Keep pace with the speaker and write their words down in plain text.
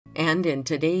And in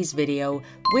today's video,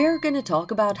 we're going to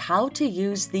talk about how to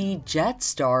use the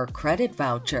Jetstar Credit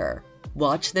Voucher.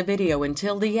 Watch the video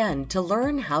until the end to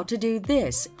learn how to do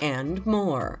this and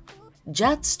more.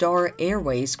 Jetstar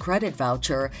Airways Credit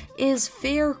Voucher is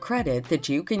FareCredit that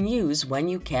you can use when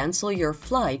you cancel your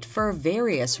flight for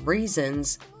various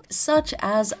reasons, such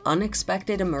as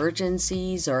unexpected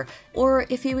emergencies or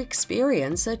if you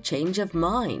experience a change of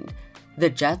mind. The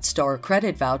Jetstar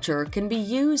Credit Voucher can be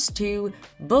used to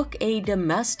book a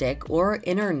domestic or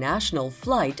international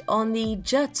flight on the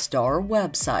Jetstar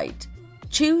website.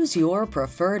 Choose your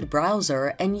preferred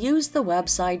browser and use the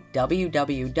website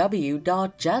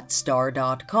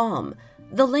www.jetstar.com.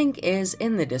 The link is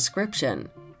in the description.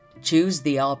 Choose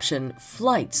the option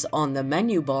Flights on the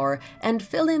menu bar and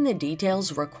fill in the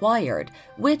details required,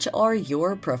 which are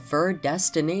your preferred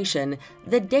destination,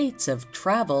 the dates of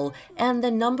travel, and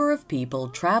the number of people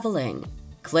traveling.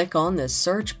 Click on the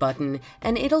Search button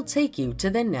and it'll take you to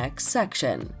the next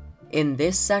section. In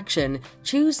this section,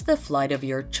 choose the flight of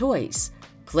your choice.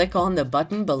 Click on the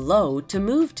button below to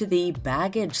move to the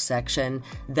Baggage section,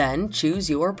 then choose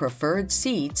your preferred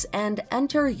seats and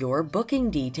enter your booking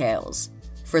details.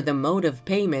 For the mode of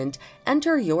payment,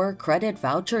 enter your credit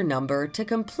voucher number to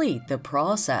complete the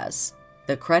process.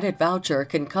 The credit voucher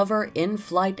can cover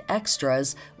in-flight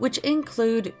extras, which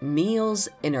include meals,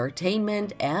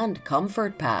 entertainment, and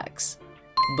comfort packs.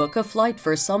 Book a flight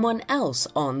for someone else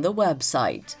on the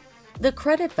website. The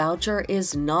credit voucher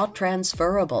is not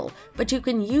transferable, but you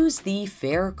can use the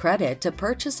FareCredit to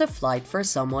purchase a flight for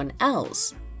someone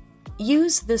else.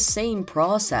 Use the same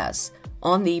process.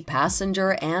 On the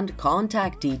Passenger and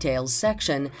Contact Details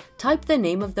section, type the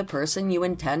name of the person you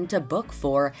intend to book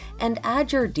for and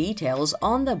add your details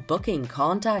on the Booking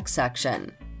Contact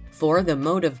section. For the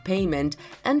mode of payment,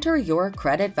 enter your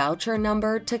credit voucher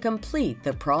number to complete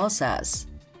the process.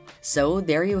 So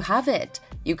there you have it.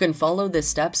 You can follow the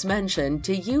steps mentioned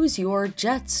to use your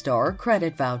Jetstar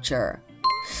Credit Voucher.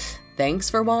 Thanks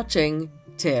for watching.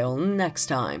 Till next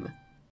time.